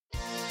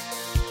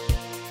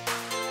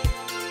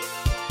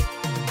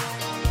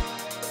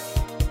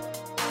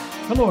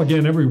Hello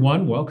again,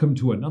 everyone. Welcome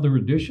to another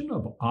edition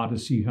of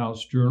Odyssey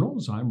House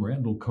Journals. I'm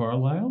Randall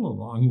Carlisle,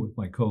 along with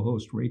my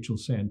co-host Rachel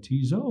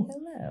Santizo.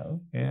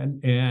 Hello.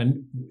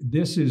 And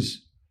this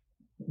is,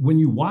 when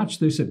you watch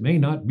this, it may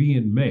not be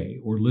in May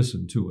or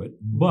listen to it,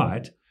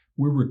 but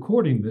we're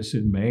recording this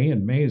in May,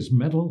 and May is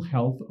Mental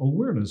Health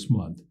Awareness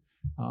Month.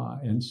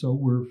 And so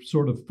we're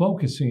sort of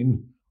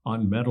focusing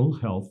on mental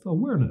health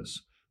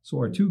awareness. So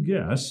our two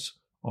guests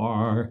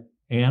are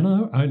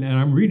Anna, and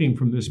I'm reading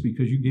from this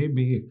because you gave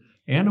me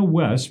Anna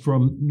West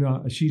from,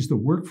 she's the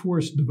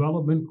Workforce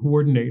Development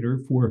Coordinator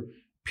for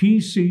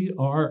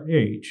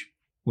PCRH,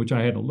 which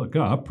I had to look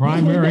up,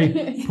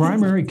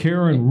 Primary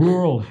Care and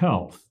Rural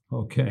Health.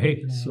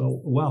 Okay, nice.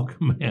 So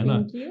welcome,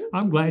 Anna. Thank you.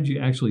 I'm glad you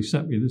actually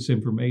sent me this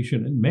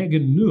information. And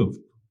Megan Neuf,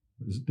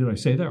 did I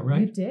say that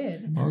right? You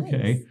did.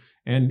 Okay, nice.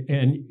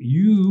 And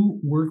you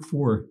work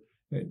for,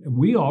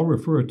 we all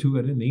refer to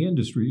it in the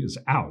industry as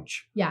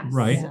OUCH. Yes.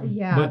 Right?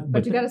 Yeah.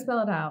 But you got to spell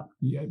it out.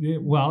 Yeah.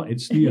 Well,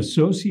 it's the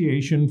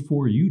Association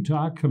for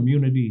Utah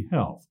Community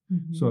Health.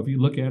 Mm-hmm. So if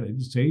you look at it,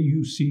 it's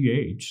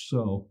AUCH.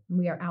 So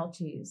we are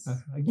ouchies.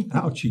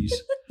 Ouchies.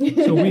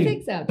 So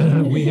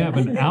we have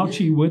an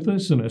ouchie with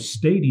us and a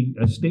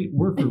state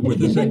worker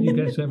with us. And you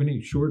guys have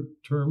any short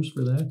terms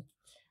for that?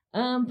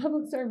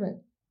 Public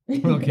servant.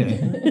 Okay.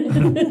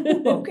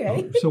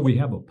 Okay. So we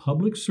have a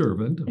public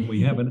servant, and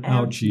we have an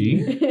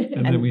ouchie,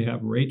 and then we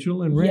have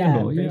Rachel and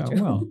Randall. Yeah,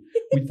 well,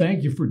 we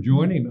thank you for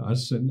joining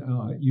us, and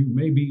you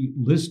may be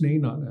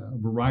listening on a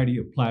variety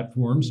of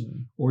platforms,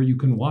 or you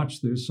can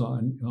watch this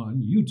on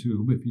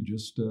YouTube if you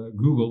just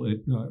Google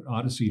it,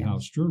 Odyssey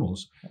House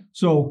Journals.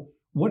 So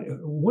what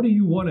do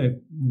you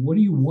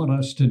want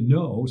us to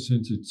know,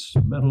 since it's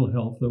Mental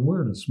Health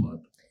Awareness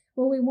Month?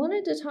 Well, we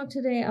wanted to talk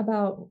today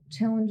about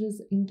challenges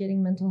in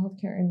getting mental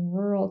health care in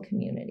rural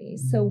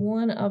communities. So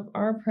one of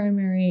our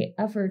primary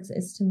efforts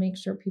is to make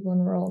sure people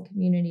in rural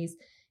communities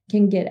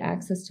can get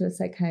access to a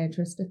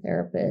psychiatrist, a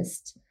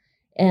therapist,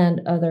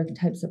 and other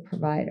types of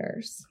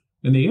providers.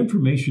 And the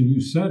information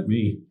you sent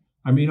me,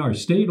 I mean, our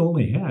state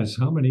only has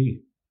how many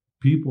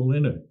people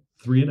in it?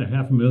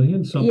 3.5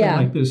 million, something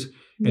like this.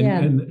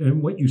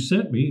 And what you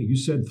sent me, you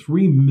said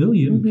 3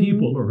 million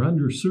people are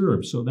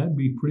underserved. So that'd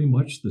be pretty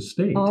much the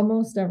state.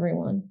 Almost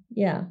everyone.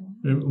 Yeah.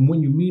 And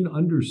when you mean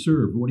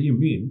underserved, what do you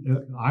mean?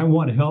 I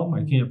want help,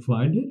 I can't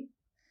find it?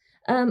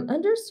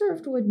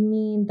 Underserved would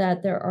mean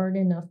that there aren't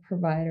enough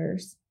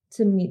providers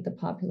to meet the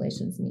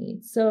population's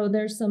needs. So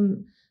there's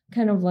some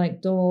kind of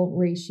like dual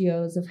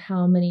ratios of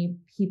how many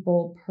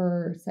people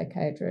per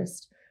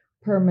psychiatrist,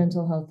 per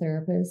mental health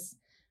therapist,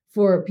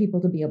 for people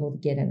to be able to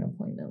get an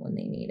appointment when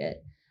they need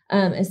it.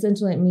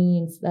 Essentially, it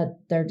means that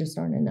there just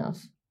aren't enough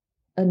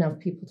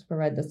people to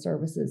provide the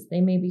services. They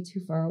may be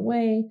too far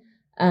away.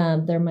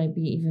 There might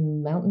be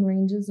even mountain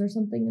ranges or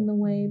something in the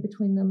way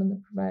between them and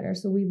the provider.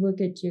 So we look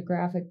at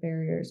geographic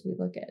barriers, we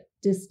look at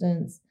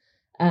distance,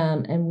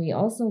 and we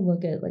also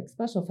look at like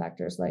special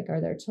factors like,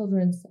 are there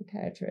children's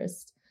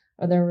psychiatrists?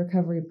 Are there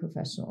recovery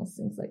professionals,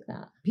 things like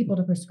that? People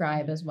to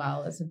prescribe as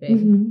well is a big,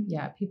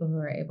 people who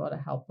are able to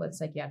help with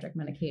psychiatric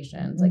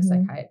medications, like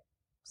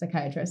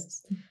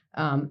psychiatrists.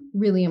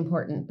 Really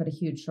important, but a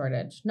huge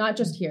shortage, not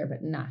just here,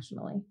 but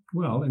nationally.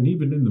 Well, and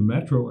even in the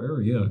metro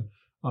area,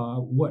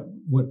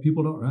 what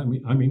people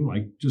don't, I mean,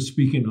 like just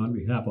speaking on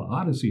behalf of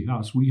Odyssey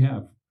House, we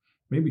have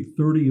maybe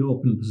 30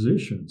 open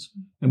positions.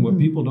 And what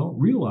people don't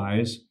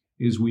realize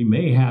is we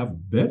may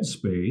have bed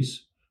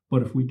space,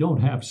 but if we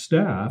don't have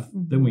staff,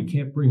 then we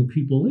can't bring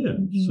people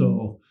in.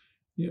 So,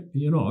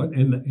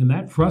 and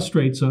that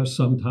frustrates us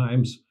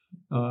sometimes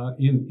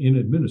in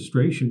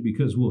administration,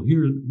 because we'll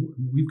hear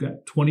we've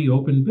got 20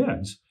 open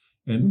beds,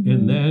 and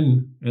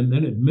then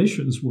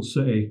admissions will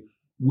say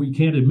we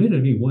can't admit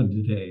anyone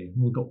today.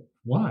 We'll go,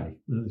 why?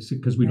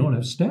 Because we don't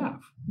have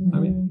staff. I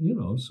mean,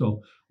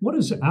 so what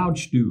does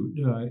OUCH do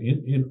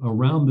in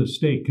around the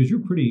state? Because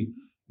you're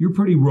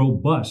pretty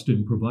robust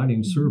in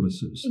providing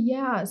services.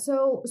 Yeah,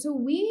 so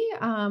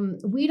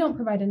we don't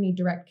provide any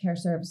direct care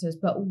services,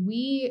 but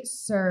we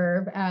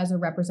serve as a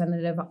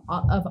representative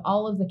of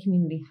all of the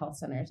community health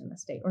centers in the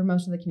state, or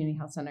most of the community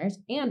health centers,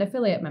 and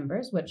affiliate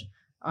members, which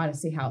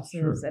Odyssey House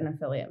is an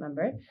affiliate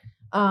member.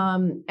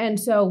 And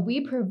so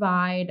we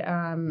provide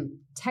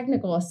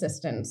technical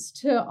assistance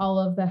to all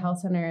of the health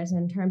centers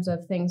in terms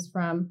of things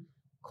from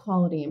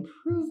quality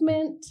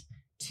improvement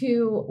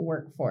to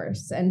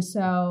workforce. And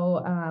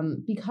so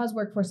because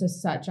workforce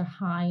is such a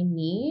high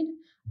need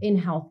in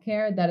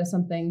healthcare, that is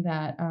something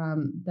that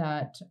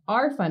that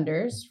our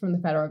funders from the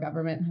federal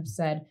government have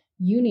said,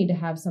 you need to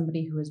have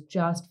somebody who is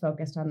just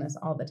focused on this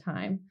all the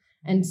time.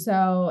 And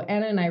so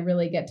Anna and I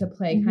really get to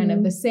play kind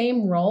of the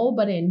same role,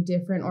 but in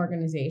different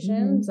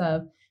organizations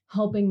of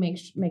helping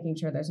making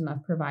sure there's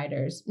enough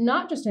providers,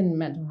 not just in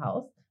mental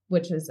health,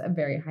 which is a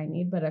very high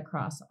need, but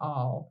across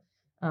all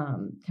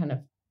kind of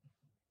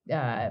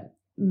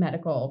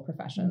medical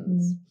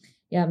professions.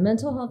 Yeah,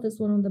 mental health is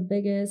one of the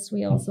biggest.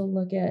 We also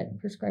look at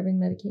prescribing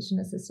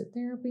medication-assisted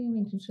therapy,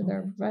 making sure there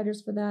are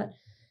providers for that.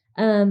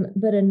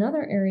 But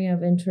another area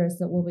of interest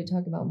that we'll be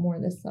talking about more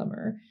this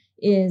summer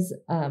is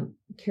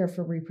care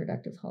for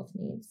reproductive health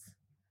needs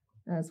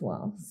as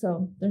well.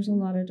 So there's a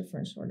lot of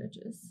different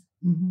shortages.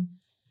 Mm-hmm.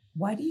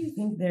 Why do you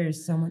think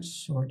there's so much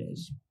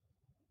shortage?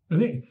 I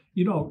think,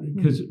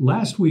 because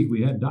last week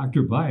we had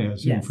Dr.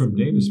 Baez in from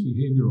Davis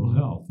Behavioral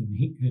Health,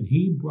 and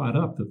he brought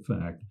up the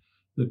fact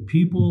that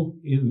people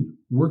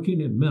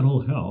working in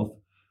mental health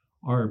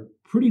are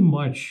pretty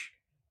much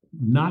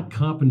not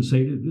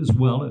compensated as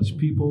well as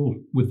people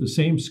with the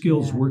same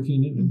skills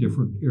working in a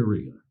different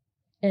area.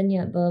 And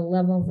yet the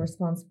level of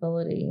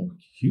responsibility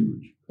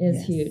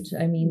is huge.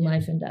 I mean,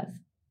 life and death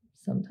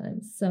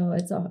sometimes. So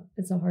it's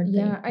a hard thing.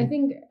 Yeah, I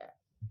think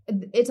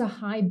it's a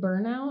high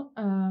burnout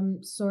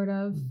sort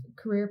of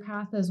career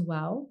path as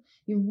well.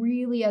 You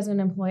really, as an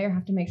employer,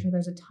 have to make sure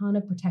there's a ton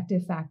of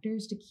protective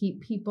factors to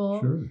keep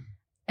people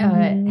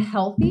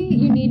healthy.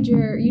 You need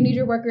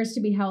your workers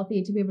to be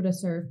healthy to be able to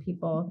serve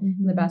people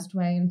in the best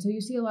way. And so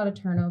you see a lot of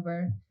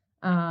turnover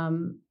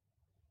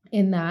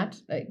in that,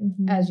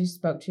 as you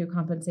spoke to,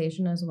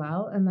 compensation as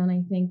well. And then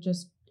I think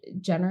just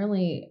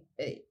generally,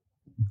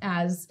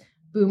 as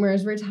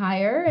boomers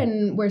retire,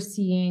 and we're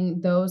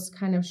seeing those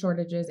kind of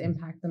shortages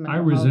impact the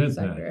mental health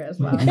sector as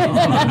well.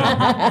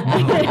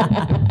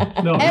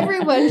 No.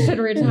 Everyone should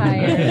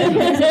retire.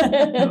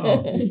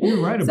 No, you're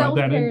right about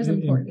that. Self-care is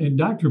important. And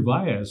Dr.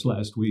 Baez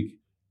last week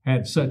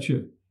had such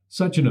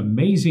an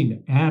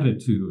amazing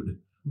attitude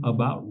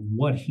about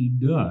what he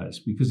does,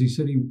 because he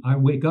said, I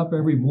wake up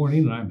every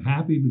morning and I'm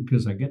happy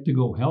because I get to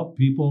go help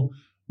people,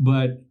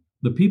 but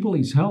the people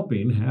he's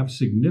helping have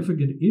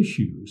significant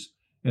issues.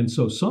 And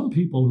so some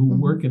people who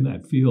work in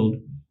that field,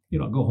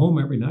 go home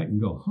every night and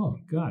go, oh,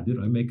 God, did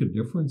I make a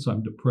difference?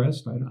 I'm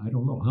depressed. I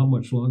don't know how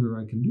much longer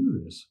I can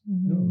do this.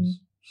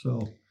 So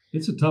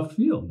it's a tough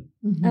field.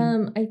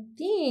 I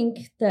think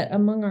that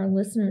among our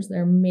listeners,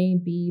 there may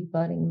be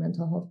budding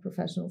mental health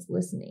professionals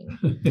listening.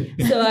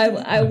 So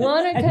I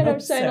want to kind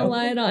of shine a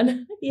light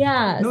on.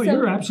 No,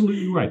 you're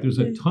absolutely right. There's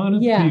a ton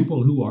of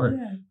people who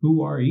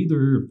are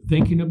either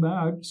thinking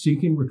about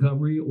seeking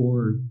recovery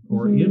or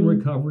in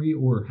recovery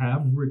or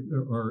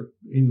are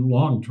in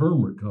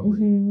long-term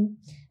recovery.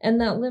 And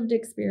that lived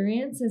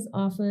experience is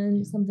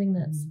often something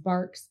that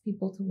sparks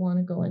people to want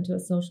to go into a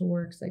social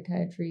work,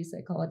 psychiatry,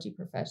 psychology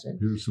profession.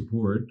 Peer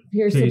support,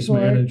 case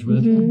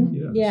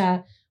management.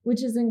 Yeah,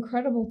 which is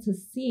incredible to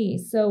see.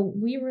 So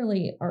we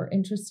really are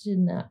interested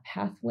in that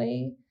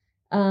pathway,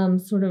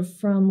 sort of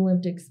from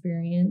lived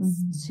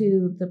experience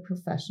to the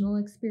professional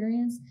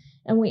experience.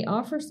 And we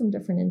offer some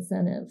different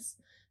incentives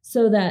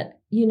so that,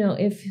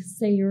 if,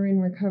 say, you're in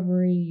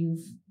recovery,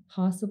 you've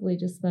possibly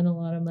just spent a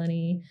lot of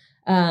money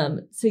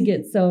to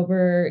get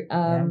sober.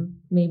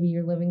 Maybe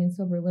you're living in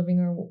sober living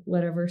or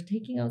whatever.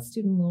 Taking out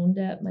student loan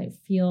debt might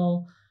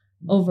feel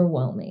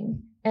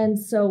overwhelming. And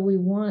so we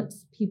want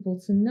people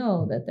to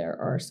know that there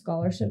are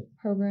scholarship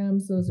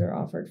programs. Those are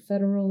offered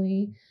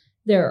federally.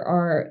 There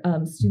are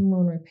student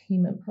loan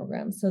repayment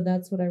programs. So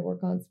that's what I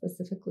work on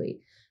specifically.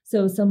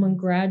 So if someone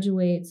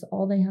graduates,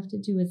 all they have to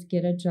do is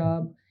get a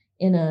job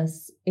in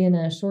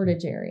a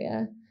shortage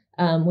area,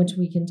 which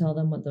we can tell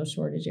them what those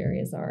shortage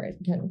areas are.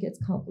 It kind of gets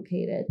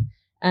complicated.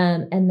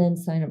 And then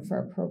sign up for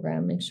our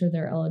program, make sure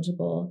they're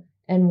eligible,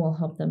 and we'll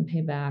help them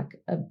pay back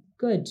a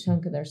good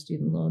chunk of their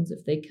student loans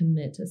if they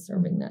commit to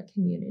serving that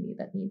community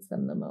that needs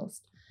them the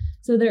most.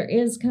 So there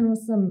is kind of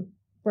some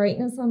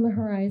brightness on the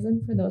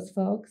horizon for those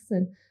folks.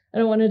 And I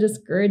don't want to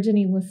discourage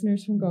any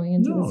listeners from going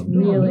into this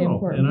really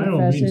important profession. And I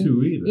don't mean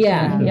to either.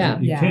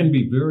 It can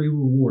be very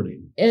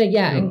rewarding.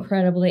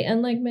 Incredibly.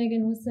 And like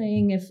Megan was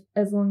saying,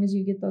 as long as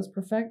you get those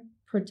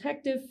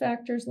protective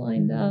factors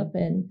lined up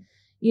and,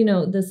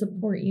 the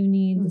support you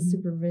need, the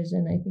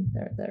supervision, I think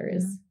there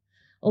is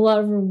a lot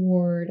of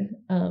reward.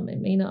 It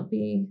may not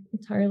be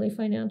entirely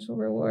financial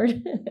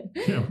reward.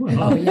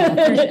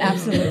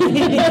 Absolutely.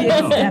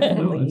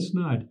 No, it's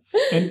not.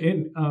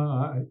 And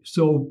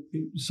so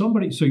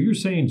you're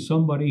saying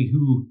somebody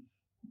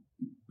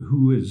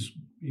who is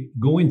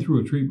going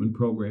through a treatment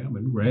program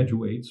and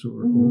graduates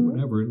or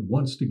whatever and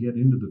wants to get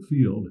into the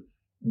field,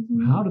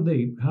 how do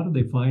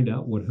they find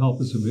out what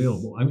help is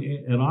available? I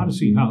mean, at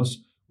Odyssey House,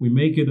 we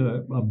make it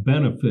a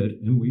benefit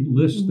and we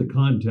list the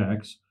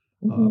contacts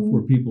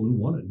for people who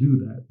want to do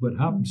that. But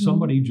how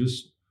somebody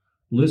just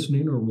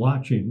listening or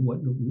watching,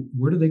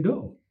 where do they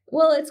go?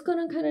 Well, it's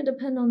going to kind of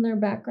depend on their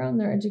background,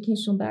 their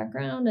educational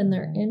background, and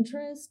their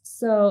interests.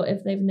 So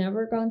if they've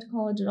never gone to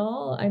college at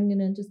all, I'm going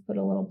to just put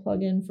a little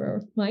plug in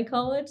for my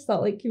college,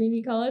 Salt Lake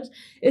Community College.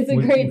 It's a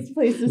great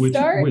place to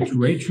start. Which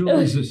Rachel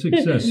is a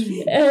success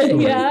story.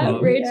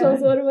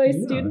 Rachel's one of my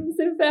students,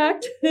 in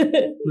fact.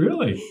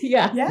 Really?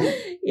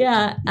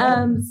 Yeah.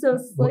 So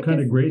what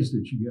kind of grades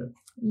did she get?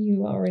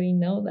 You already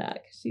know that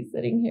because she's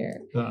sitting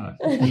here.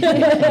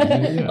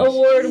 Yes.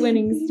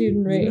 Award-winning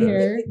student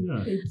here.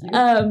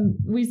 Yeah.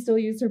 We still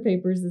use her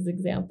papers as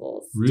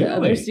examples really? To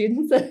other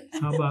students.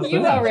 How about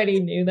you that?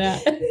 already knew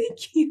that.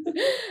 Thank you.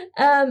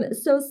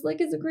 So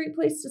SLIC is a great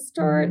place to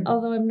start,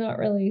 although I'm not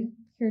really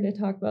here to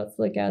talk about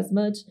slick as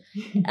much.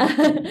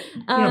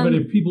 But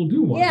if people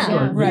do want to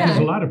start, because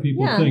a lot of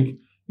people think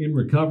in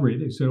recovery,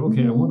 they said,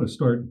 okay, I want to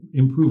start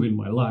improving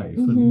my life.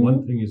 And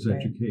one thing is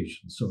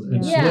education. So,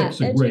 and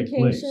SLIC's a great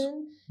place.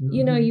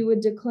 You know, you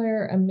would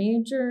declare a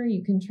major,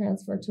 you can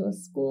transfer to a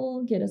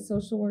school, get a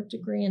social work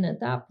degree. And at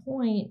that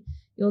point,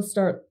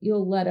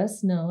 you'll let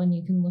us know, and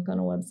you can look on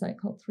a website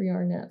called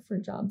 3RNet for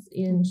jobs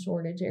in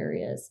shortage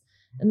areas.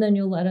 And then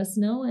you'll let us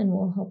know and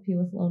we'll help you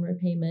with loan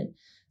repayment.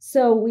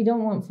 So we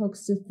don't want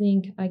folks to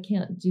think I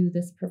can't do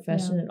this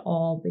profession at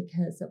all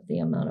because of the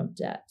amount of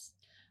debt.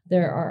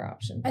 There are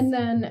options. And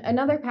then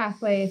another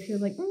pathway, if you're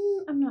like,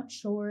 I'm not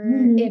sure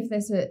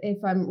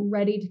if I'm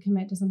ready to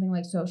commit to something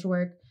like social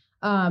work.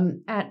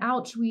 At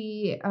Ouch,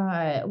 we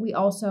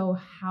also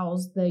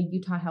house the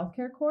Utah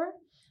Healthcare Corps,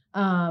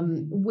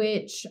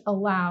 which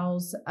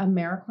allows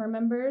AmeriCorps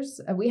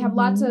members. We have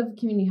lots of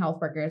community health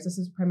workers. This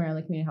is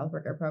primarily a community health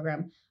worker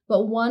program,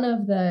 but one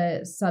of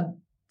the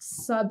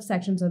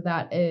subsections of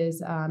that is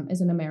an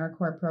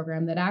AmeriCorps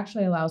program that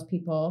actually allows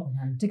people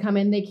to come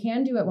in. They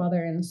can do it while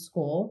they're in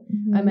school,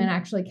 and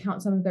actually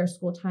count some of their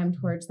school time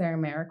towards their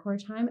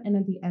AmeriCorps time. And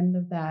at the end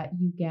of that,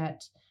 you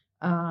get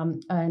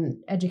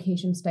an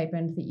education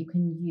stipend that you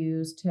can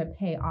use to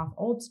pay off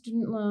old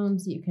student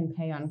loans, that you can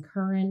pay on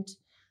current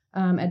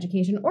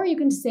education, or you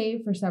can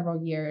save for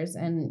several years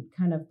and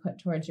kind of put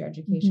towards your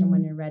education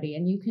when you're ready.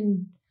 And you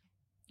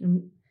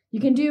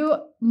can do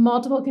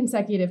multiple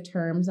consecutive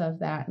terms of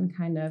that and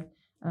kind of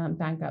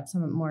bank up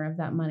some more of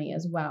that money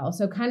as well.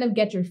 So kind of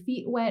get your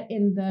feet wet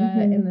in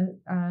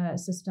the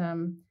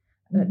system.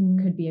 That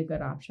could be a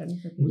good option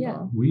for people.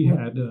 Yeah. We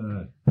had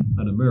an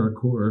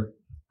AmeriCorps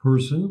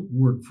person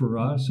work for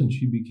us, and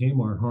she became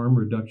our harm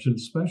reduction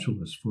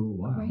specialist for a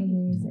while.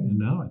 Amazing. And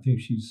now I think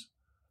she's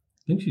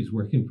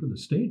working for the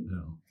state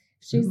now.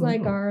 She's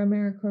like our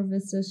AmeriCorps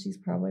Vista. She's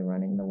probably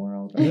running the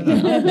world right now.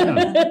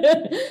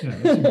 Yeah,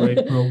 it's a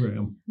great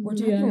program. We're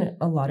talking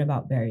a lot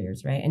about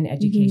barriers, right? And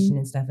education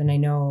and stuff. And I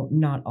know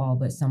not all,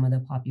 but some of the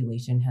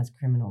population has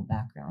criminal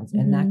backgrounds.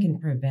 And that can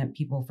prevent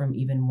people from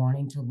even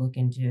wanting to look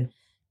into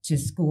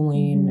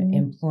schooling,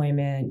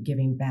 employment,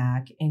 giving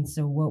back. And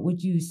so what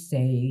would you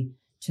say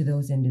to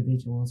those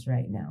individuals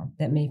right now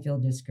that may feel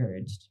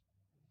discouraged?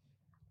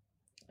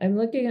 I'm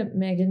looking at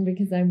Megan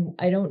because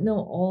I don't know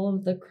all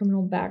of the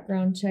criminal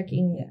background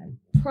checking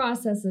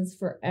processes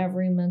for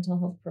every mental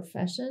health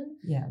profession.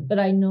 Yeah. But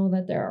I know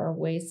that there are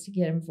ways to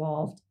get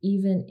involved,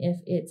 even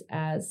if it's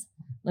as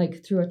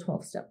like through a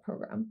 12-step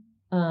program.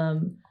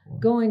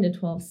 Going to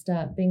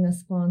 12-step, being a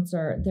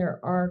sponsor, there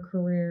are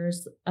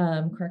careers,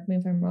 correct me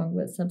if I'm wrong,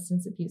 but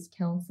substance abuse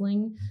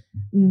counseling.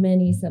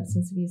 Many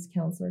substance abuse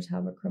counselors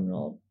have a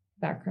criminal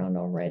background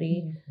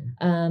already.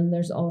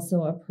 There's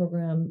also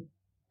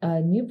a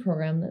new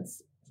program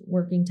that's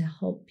working to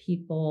help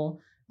people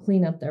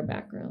clean up their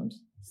background.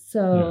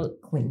 So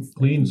clean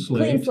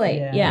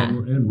slate. Yeah.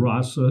 And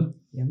RASA.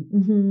 Yeah.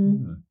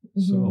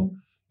 So,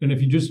 and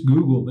if you just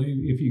Google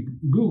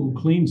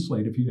clean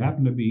slate, if you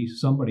happen to be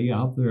somebody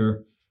out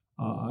there,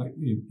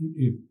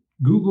 if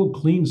Google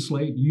clean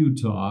slate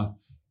Utah,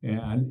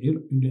 and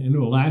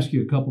it'll ask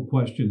you a couple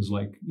questions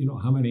like,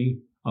 how many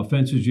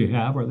offenses you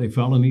have, are they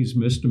felonies,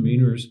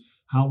 misdemeanors?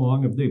 How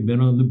long have they been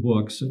on the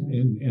books?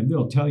 And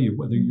they'll tell you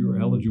whether you're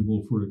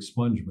eligible for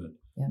expungement.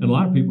 Yeah. And a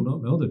lot of people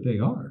don't know that they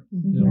are,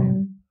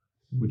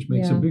 which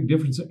makes a big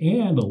difference.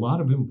 And a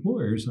lot of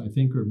employers, I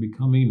think, are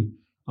becoming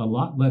a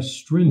lot less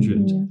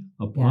stringent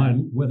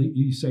upon whether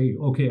you say,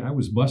 okay, I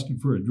was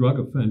busted for a drug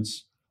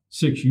offense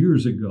 6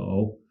 years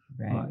ago.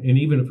 Right. And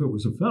even if it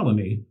was a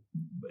felony,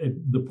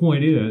 the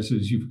point is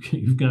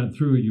you've gone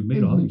through, you've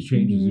made all these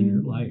changes in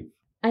your life.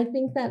 I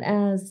think that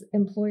as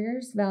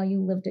employers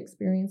value lived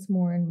experience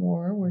more and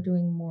more, we're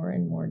doing more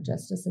and more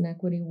justice and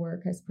equity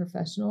work as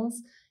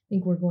professionals. I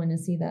think we're going to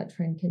see that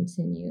trend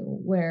continue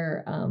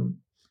where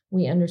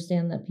we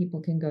understand that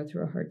people can go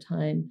through a hard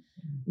time,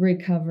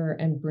 recover,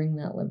 and bring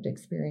that lived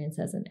experience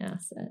as an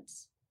asset.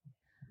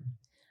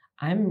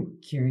 I'm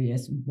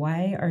curious,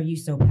 why are you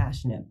so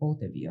passionate,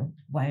 both of you?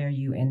 Why are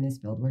you in this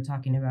field? We're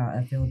talking about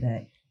a field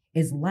that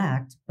is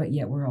lacked, but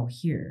yet we're all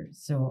here.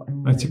 So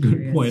that's a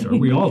good point. Are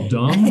we all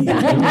dumb?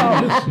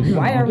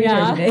 Why are we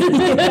here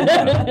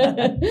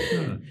today?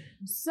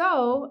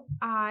 So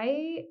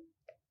I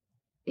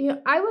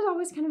was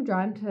always kind of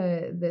drawn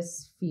to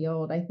this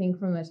field. I think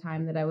from the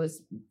time that I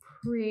was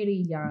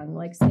pretty young,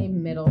 like say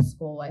middle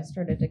school, I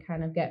started to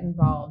kind of get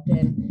involved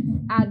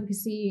in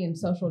advocacy and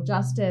social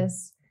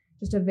justice.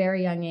 Just a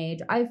very young age.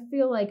 I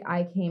feel like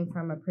I came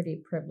from a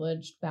pretty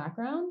privileged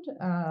background.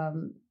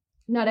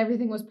 Not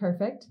everything was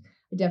perfect.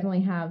 I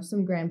definitely have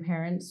some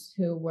grandparents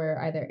who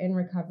were either in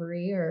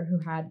recovery or who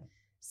had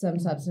some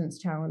substance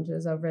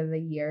challenges over the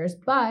years.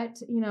 But,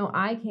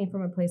 I came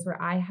from a place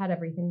where I had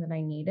everything that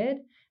I needed.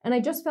 And I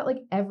just felt like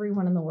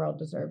everyone in the world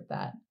deserved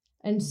that.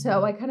 And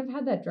so I kind of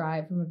had that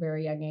drive from a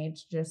very young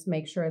age to just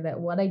make sure that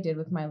what I did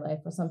with my life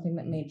was something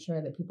that made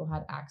sure that people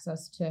had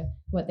access to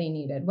what they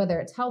needed, whether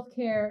it's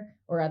healthcare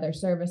or other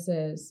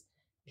services.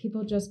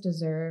 people just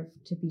deserve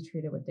to be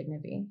treated with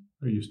dignity.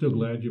 Are you still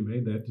glad you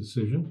made that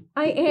decision?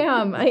 I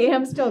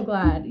am still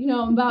glad.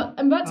 I'm about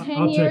 10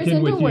 I'll years check in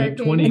into with working.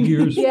 you 20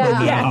 years from Yeah.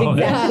 now.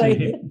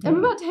 exactly. I'm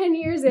about 10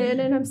 years in,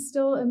 and I'm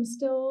still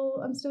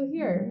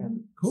here.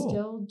 I'm Cool.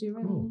 still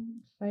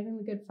fighting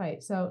the good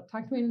fight. So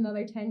talk to me in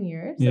another 10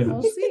 years, Yeah. and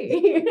we'll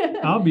see.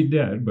 I'll be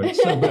dead, but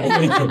somebody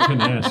Rachel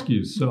can ask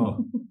you.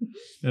 So,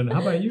 and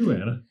how about you,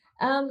 Anna?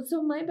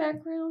 So my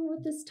background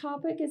with this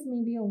topic is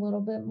maybe a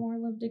little bit more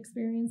lived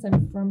experience.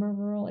 I'm from a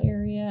rural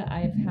area.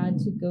 I've had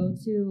to go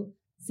to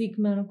seek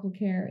medical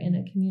care in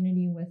a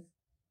community with,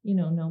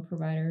 no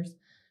providers.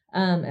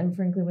 And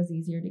frankly, it was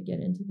easier to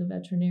get into the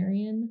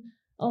veterinarian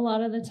a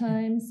lot of the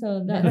time.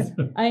 So that's,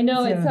 I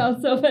know it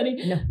sounds so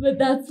funny, but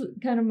that's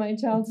kind of my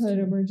childhood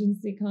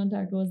emergency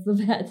contact was the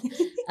vet.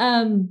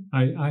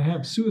 I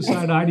have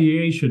suicide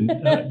ideation,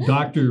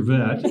 Dr.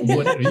 Vet.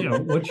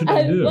 What should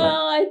I do?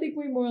 Well, I think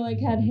we more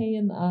like had hay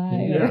in the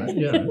eye.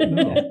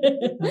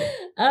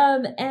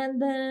 No.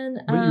 And then...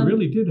 But you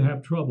really did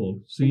have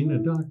trouble seeing a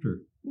doctor.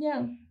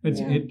 Yeah.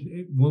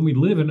 When we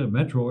live in a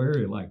metro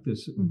area like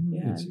this,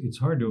 Yeah. it's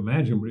hard to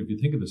imagine. But if you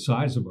think of the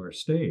size of our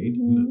state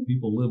and that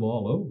people live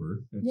all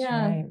over,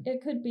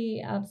 it could be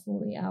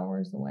absolutely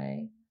hours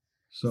away.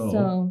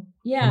 So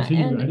yeah.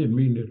 continue. And, I didn't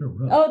mean to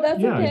interrupt. oh, that's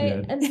Yeah, okay. I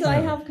did. And so I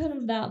have kind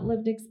of that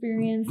lived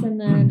experience. And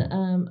then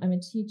I'm a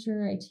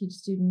teacher. I teach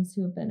students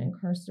who have been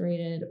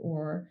incarcerated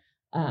or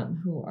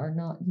who are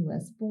not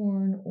U.S.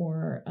 born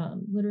or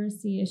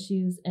literacy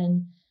issues.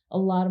 And a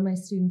lot of my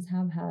students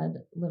have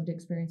had lived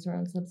experience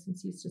around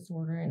substance use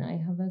disorder, and I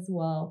have as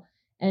well.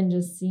 And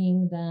just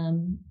seeing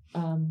them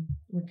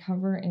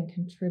recover and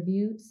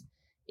contribute,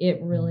 it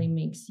really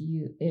makes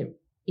you, it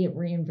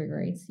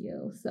reinvigorates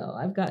you. So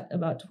I've got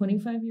about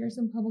 25 years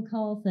in public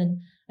health, and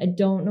I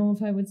don't know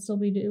if I would still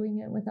be doing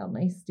it without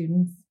my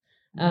students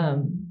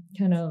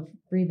kind of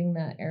breathing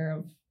that air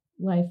of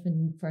life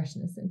and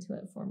freshness into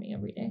it for me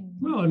every day.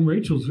 Well, and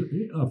Rachel's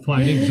a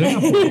fine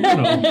example,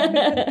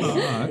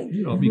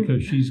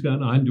 because she's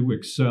gone on to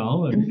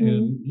excel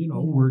and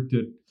worked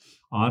at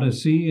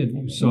Odyssey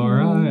and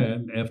USARA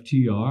and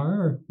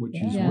FTR, which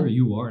is where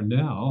you are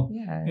now,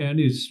 and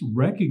is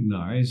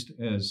recognized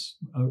as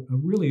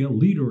really a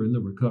leader in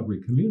the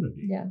recovery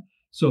community. Yeah.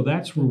 So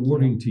that's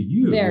rewarding to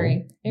you.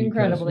 Very,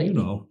 incredibly.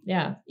 Because,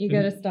 yeah, you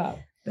got to stop.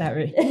 That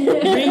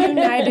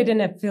reunited, and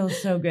it feels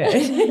so good.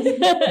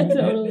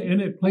 Totally.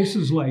 And at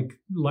places like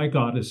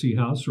Odyssey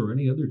House or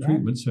any other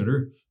treatment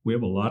center, we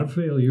have a lot of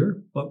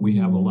failure, but we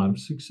have a lot of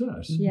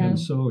success. Yeah. And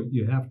so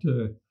you have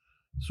to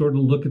sort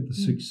of look at the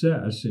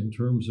success in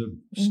terms of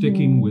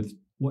sticking with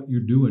what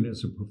you're doing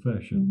as a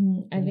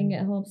profession. I think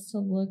it helps to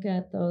look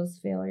at those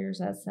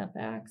failures as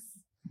setbacks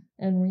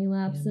and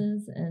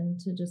relapses and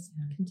to just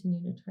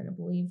continue to try to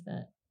believe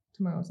that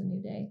tomorrow's a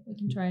new day. We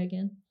can try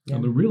again. Yeah.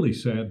 And the really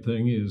sad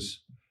thing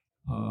is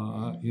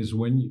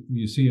when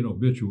you see an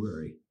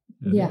obituary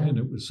and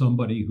it was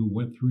somebody who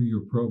went through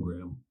your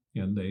program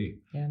and they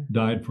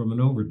died from an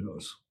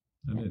overdose.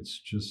 And it's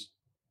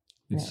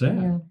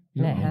sad.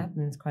 Yeah. And it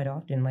happens quite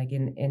often, like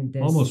in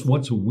this almost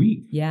once a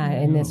week. Yeah,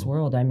 in this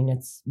world. I mean,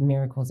 it's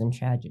miracles and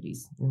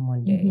tragedies in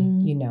one day,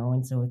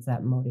 and so it's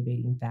that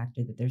motivating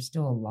factor that there's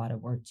still a lot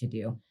of work to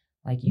do.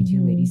 Like you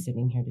two ladies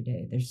sitting here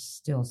today, there's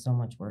still so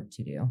much work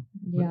to do.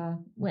 Yeah.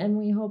 And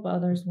we hope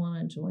others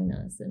want to join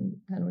us and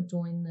kind of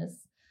join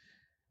this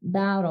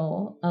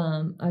battle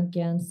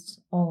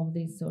against all of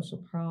these social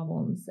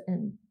problems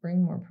and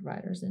bring more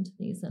providers into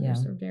these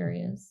underserved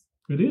areas.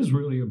 It is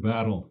really a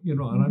battle, and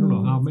I don't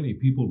know how many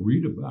people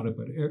read about it,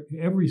 but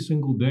every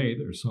single day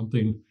there's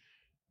something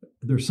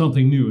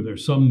new.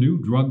 There's some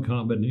new drug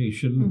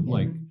combination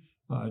like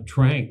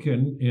tranq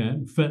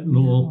and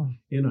fentanyl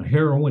in a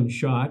heroin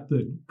shot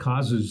that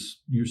causes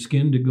your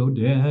skin to go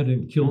dead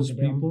and kills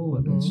people.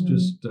 And it's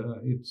just,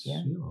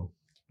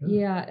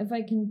 Yeah, if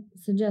I can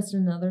suggest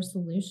another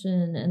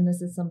solution, and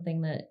this is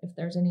something that if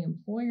there's any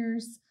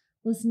employers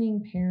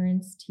listening,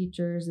 parents,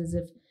 teachers, is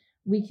if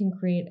we can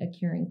create a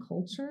caring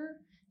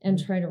culture and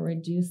try to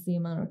reduce the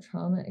amount of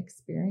trauma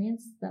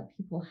experience that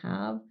people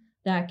have,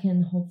 that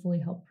can hopefully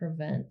help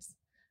prevent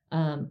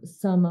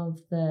some of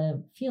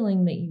the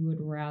feeling that you would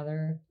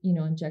rather,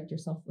 inject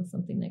yourself with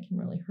something that can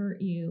really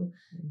hurt you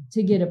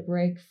to get a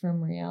break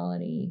from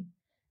reality.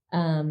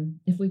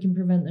 If we can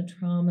prevent the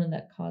trauma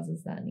that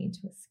causes that need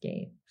to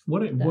escape.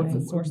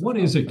 What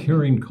is a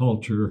caring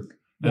culture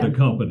at a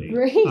company?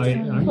 Great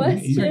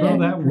question. You throw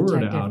that word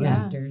Protective out.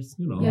 factors.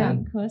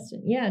 Good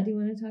question. Yeah. Do you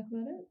want to talk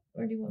about it,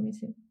 or do you want me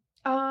to?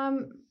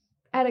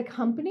 At a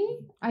company,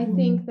 I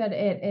think that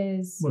it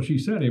is. Well, she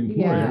said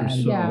employers.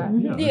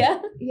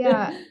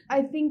 Yeah.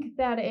 I think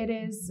that it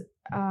is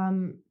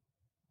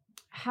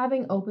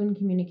having open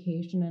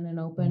communication and an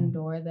open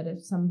door, that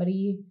if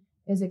somebody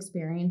is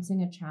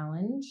experiencing a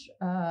challenge,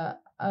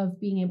 of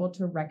being able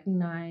to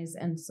recognize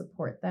and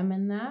support them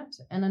in that,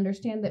 and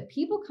understand that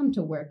people come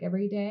to work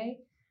every day,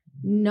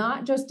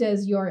 not just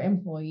as your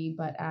employee,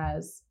 but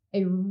as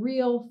a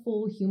real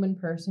full human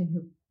person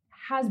who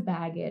has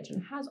baggage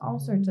and has all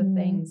sorts of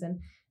things. And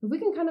if we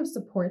can kind of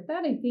support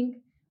that, I think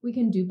we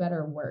can do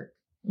better work.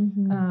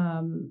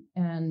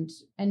 and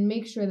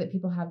make sure that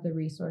people have the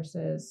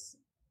resources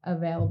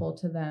available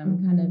to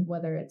them, kind of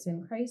whether it's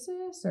in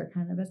crisis or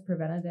kind of as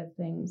preventative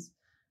things.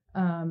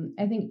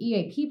 I think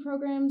EAP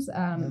programs,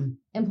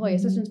 employee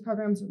assistance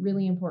programs,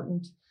 really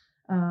important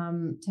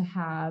to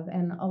have,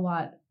 and a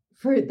lot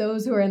for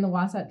those who are in the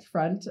Wasatch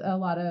Front. A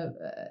lot of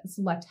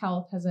Select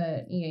Health has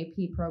an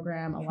EAP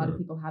program. A lot of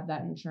people have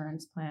that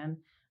insurance plan,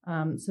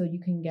 so you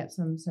can get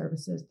some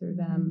services through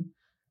them.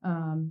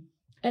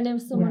 And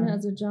if someone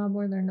has a job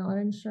where they're not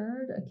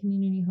insured, a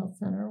community health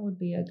center would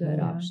be a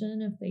good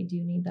option if they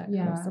do need that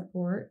kind of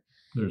support.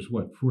 There's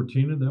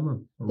 14 of them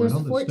around There's the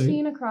state?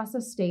 14 across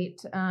the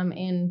state,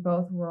 in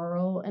both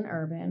rural and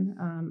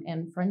urban,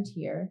 and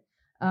frontier.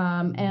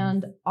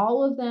 And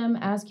all of them,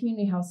 as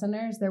community health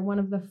centers, they're one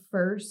of the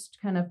first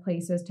kind of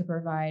places to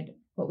provide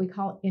what we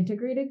call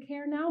integrated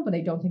care now, but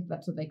I don't think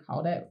that's what they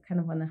called it kind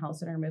of when the health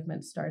center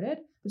movement started.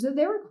 So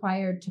they're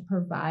required to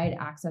provide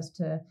access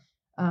to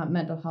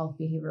mental health,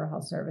 behavioral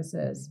health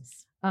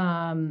services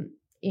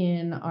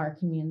in our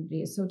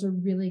communities. So it's a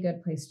really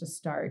good place to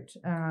start.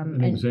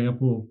 An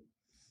example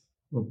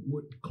of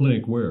what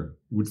clinic where?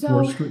 Would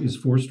 4th Street, is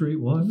 4th Street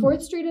one?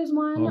 4th Street is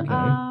one.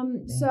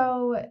 Okay.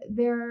 So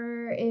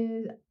there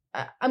is,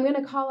 I'm going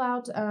to call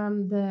out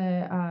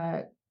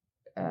the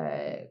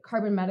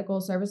Carbon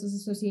Medical Services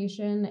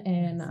Association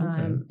in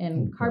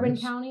Carbon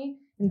County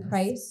in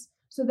Price.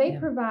 So they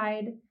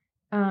provide,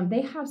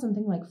 they have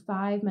something like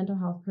 5 mental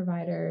health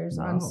providers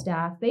on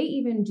staff. They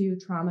even do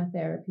trauma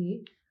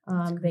therapy.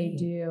 They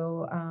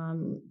do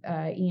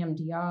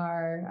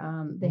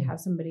EMDR. They have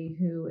somebody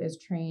who is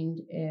trained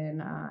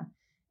in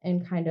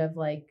kind of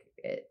like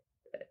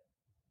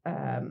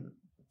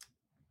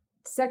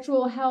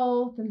sexual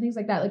health and things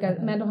like that, like a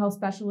mental health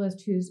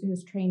specialist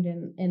who's trained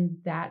in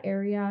that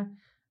area.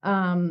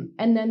 And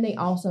then they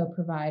also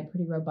provide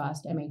pretty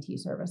robust MAT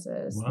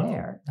services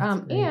there.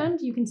 And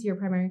you can see your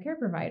primary care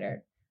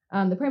provider.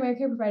 The primary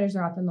care providers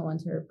are often the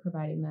ones who are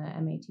providing the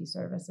MAT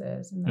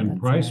services. And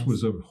Price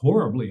was a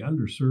horribly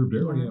underserved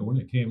area when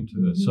it came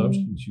to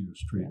substance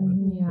use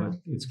treatment.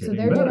 But it's getting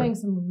better. So they're doing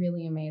some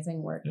really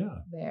amazing work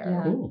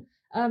there. Cool.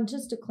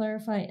 Just to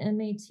clarify,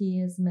 MAT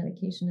is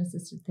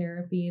medication-assisted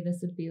therapy.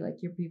 This would be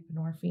like your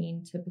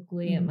buprenorphine.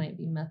 Typically, it might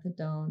be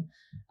methadone.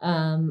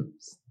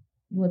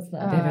 What's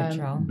that?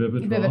 Vivitrol.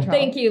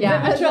 Thank you.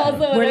 Yeah. Vivitrol.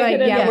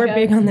 We're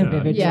big on the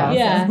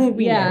Vivitrol.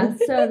 Yeah.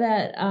 So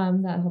that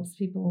that helps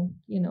people,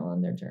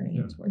 on their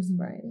journey towards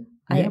sobriety.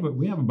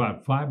 We have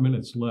about 5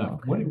 minutes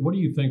left. Okay. What do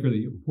you think are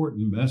the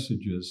important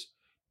messages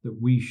that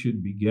we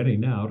should be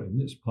getting out in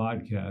this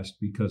podcast,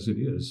 because it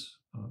is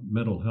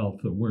Mental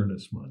Health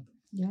Awareness Month?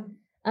 Yeah.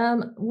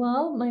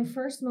 Well, my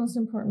first most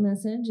important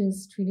message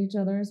is treat each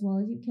other as well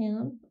as you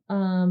can.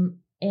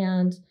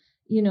 And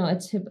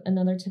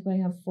another tip I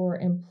have for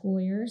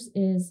employers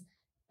is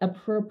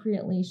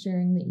appropriately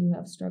sharing that you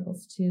have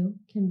struggles too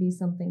can be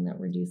something that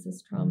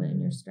reduces trauma in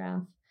your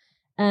staff.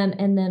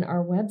 And then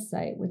our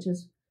website, which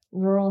is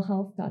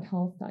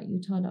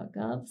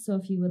ruralhealth.health.utah.gov. So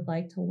if you would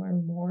like to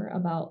learn more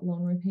about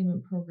loan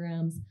repayment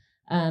programs,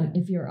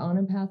 if you're on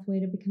a pathway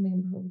to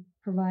becoming a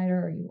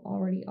provider, or you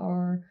already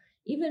are,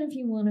 even if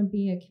you want to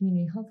be a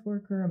community health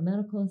worker, a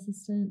medical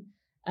assistant,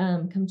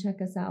 come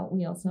check us out.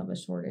 We also have a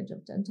shortage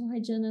of dental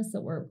hygienists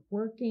that we're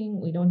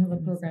working. We don't have a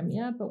program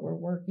yet, but we're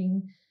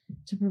working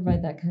to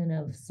provide that kind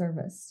of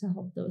service to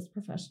help those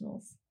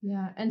professionals.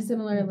 Yeah. And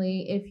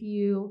similarly, if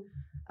you're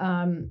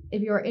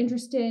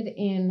interested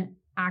in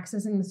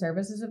accessing the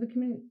services of a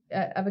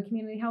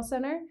community health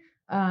center,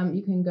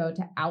 you can go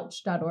to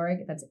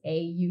ouch.org. That's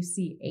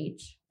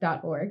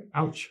AUCH.org.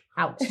 Ouch.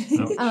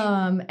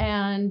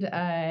 And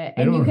they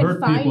don't you can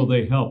hurt find, people,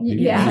 they help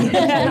people.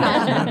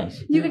 Yeah.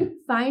 You can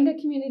find a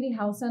community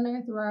health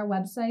center through our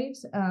website,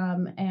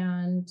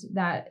 and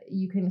that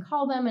you can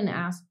call them and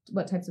ask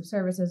what types of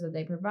services that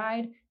they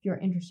provide. If you're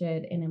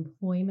interested in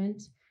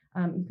employment,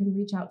 you can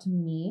reach out to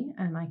me,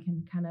 and I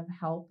can kind of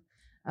help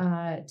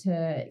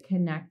to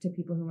connect to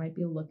people who might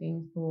be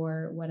looking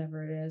for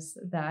whatever it is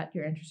that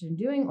you're interested in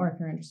doing. Or if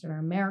you're interested in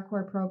our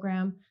AmeriCorps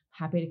program,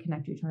 happy to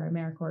connect you to our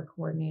AmeriCorps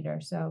coordinator.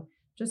 So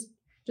just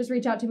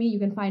reach out to me. You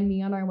can find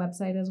me on our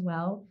website as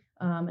well,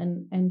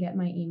 and get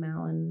my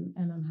email, and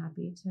I'm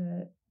happy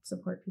to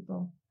support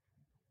people.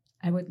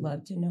 I would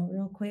love to know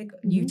real quick.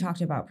 You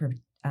talked about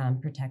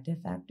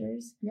protective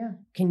factors. Yeah.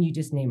 Can you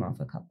just name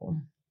off a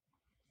couple?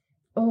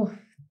 Oh,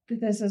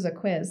 this is a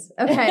quiz.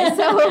 Okay,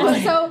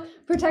 so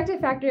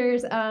protective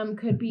factors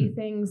could be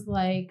things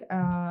like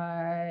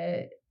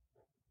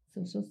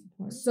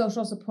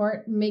social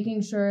support,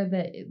 making sure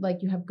that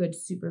you have good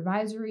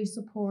supervisory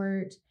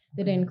support,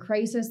 that in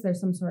crisis there's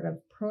some sort of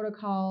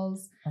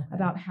protocols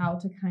about how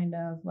to kind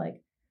of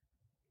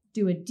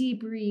do a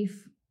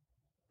debrief,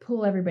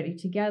 pull everybody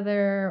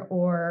together,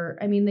 or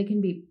they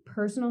can be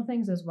personal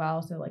things as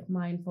well, so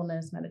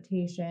mindfulness,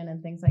 meditation,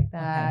 and things like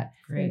that.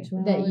 Great.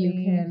 that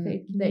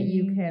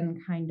you can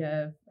kind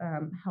of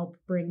help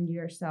bring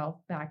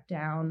yourself back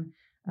down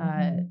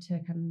to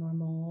kind of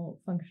normal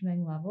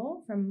functioning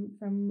level from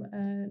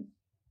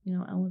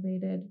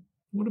elevated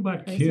What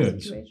about crisis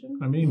kids? situation.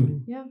 I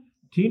mean, Yeah.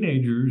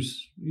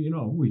 teenagers,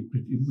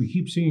 we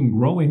keep seeing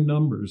growing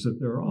numbers that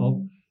they're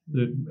all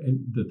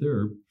that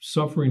they're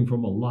suffering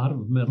from a lot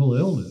of mental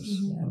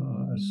illness.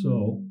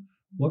 So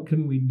what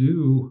can we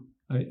do?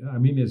 I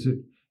mean, is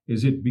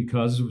it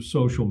because of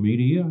social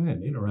media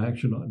and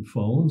interaction on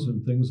phones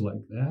and things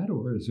like that,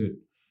 or is it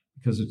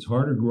because it's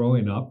harder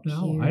growing up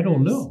now? I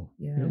don't know.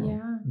 Yeah. You know,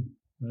 Yeah.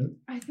 right?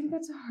 I think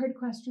that's a hard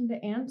question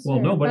to answer.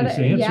 Well, nobody's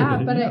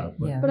answered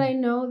it. But I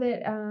know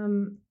that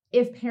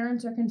if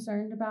parents are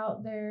concerned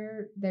about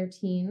their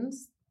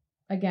teens,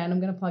 again, I'm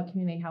going to plug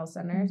community health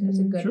centers. It's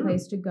a good Sure.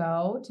 place to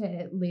go to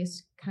at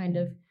least kind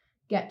of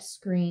get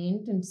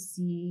screened and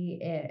see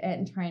it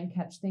and try and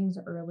catch things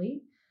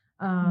early.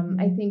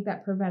 I think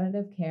that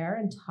preventative care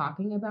and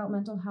talking about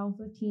mental health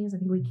with teens, I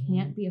think we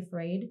can't be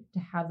afraid to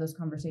have those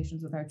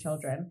conversations with our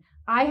children.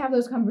 I have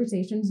those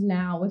conversations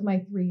now with my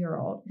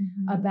 3-year-old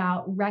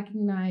about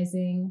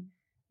recognizing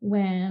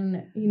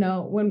when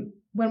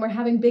we're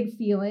having big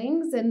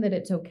feelings and that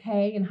it's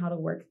okay and how to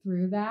work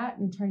through that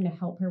and trying to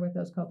help her with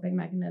those coping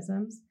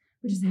mechanisms.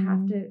 We just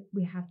have to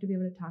be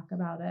able to talk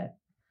about it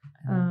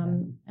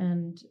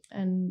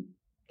and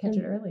catch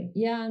it early.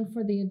 Yeah, and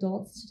for the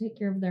adults to take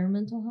care of their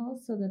mental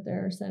health so that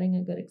they're setting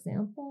a good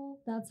example,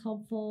 that's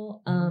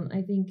helpful.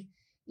 I think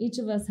each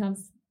of us have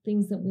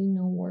things that we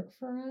know work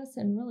for us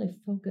and really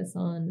focus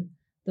on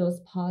those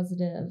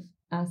positive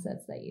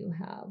assets that you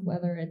have,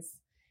 whether it's,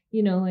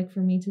 like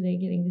for me today,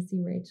 getting to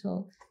see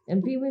Rachel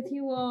and be with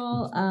you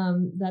all.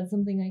 That's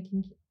something I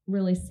can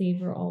really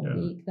savor all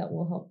week that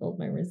will help build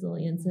my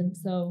resilience. And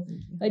so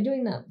by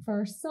doing that for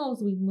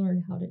ourselves, we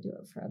learn how to do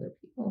it for other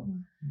people.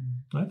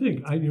 I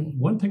think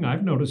one thing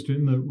I've noticed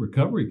in the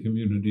recovery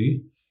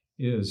community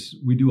is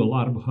we do a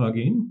lot of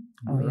hugging.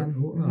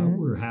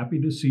 We're happy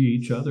to see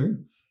each other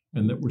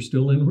and that we're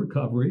still in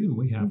recovery and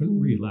we haven't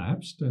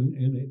relapsed. And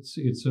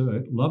it's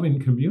a loving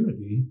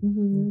community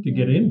to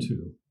get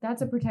into.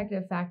 That's a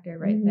protective factor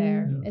right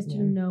there, is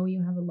to know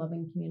you have a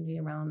loving community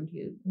around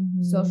you.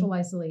 Social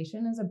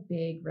isolation is a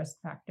big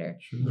risk factor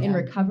in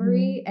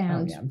recovery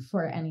and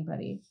for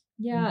anybody.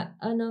 Yeah,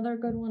 another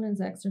good one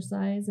is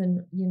exercise,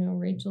 and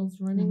Rachel's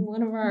running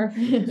one of our.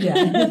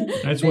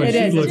 That's why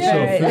she looks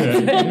so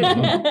fit.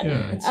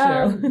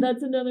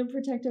 That's another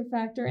protective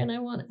factor, and I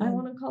want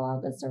to call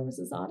out the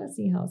services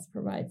Odyssey House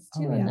provides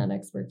too, and that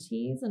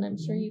expertise. And I'm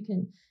sure you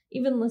can,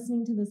 even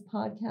listening to this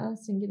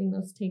podcast and getting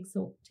those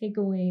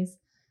takeaways,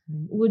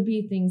 would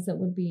be things that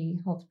would be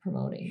health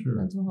promoting,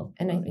 mental health promoting.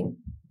 And I think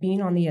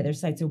being on the other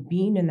side, so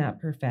being in that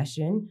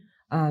profession.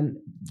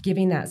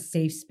 Giving that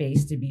safe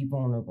space to be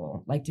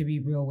vulnerable, like to be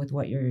real with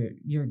what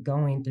you're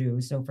going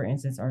through. So for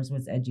instance, ours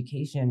was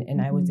education, and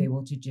I was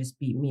able to just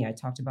be me. I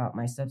talked about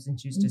my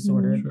substance use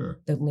disorder,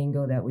 the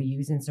lingo that we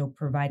use. And so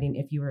providing,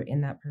 if you were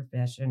in that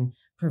profession,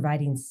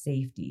 providing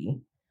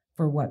safety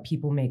for what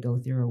people may go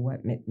through or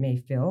what may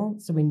feel.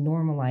 So we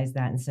normalize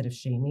that instead of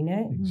shaming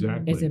it.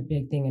 Exactly. It's a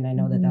big thing. And I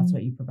know that that's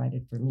what you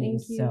provided for me.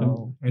 Thank you.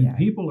 So, and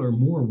people are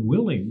more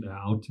willing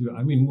now to,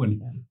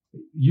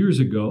 years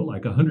ago,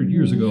 like 100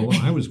 years ago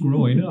when I was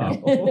growing up,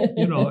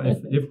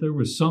 if there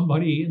was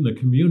somebody in the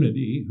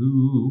community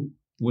who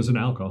was an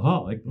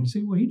alcoholic, they'd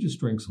say, well, he just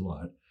drinks a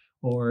lot.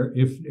 Or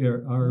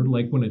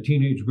like when a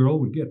teenage girl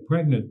would get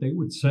pregnant, they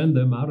would send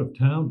them out of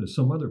town to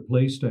some other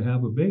place to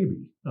have a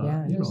baby.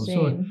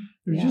 So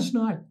there's just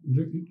not,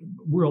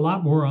 we're a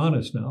lot more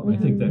honest now. I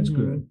think that's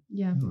good.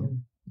 Yeah.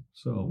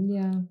 So.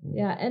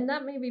 Yeah. And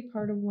that may be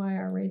part of why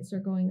our rates are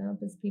going up,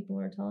 is people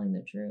are telling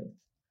the truth.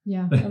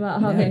 Yeah.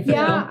 About how they feel.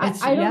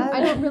 I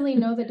don't really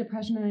know that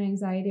depression and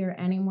anxiety are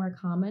any more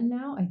common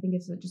now. I think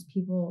it's that just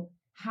people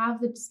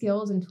have the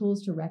skills and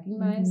tools to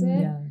recognize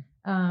it.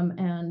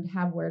 And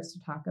have words to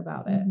talk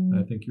about it.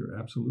 I think you're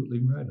absolutely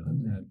right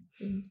on that.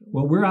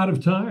 Well, we're out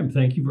of time.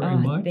 Thank you very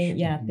much. Thank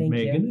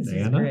Megan you.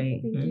 and Anna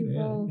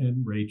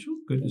and Rachel.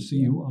 Good to see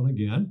you all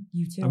again.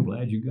 You too. I'm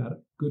glad you got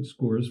good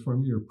scores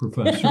from your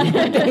professor.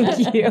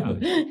 Thank you.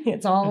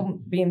 It's all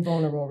being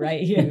vulnerable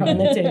right here on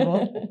the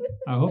table.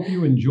 I hope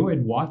you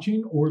enjoyed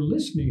watching or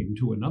listening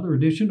to another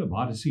edition of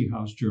Odyssey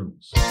House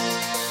Journals.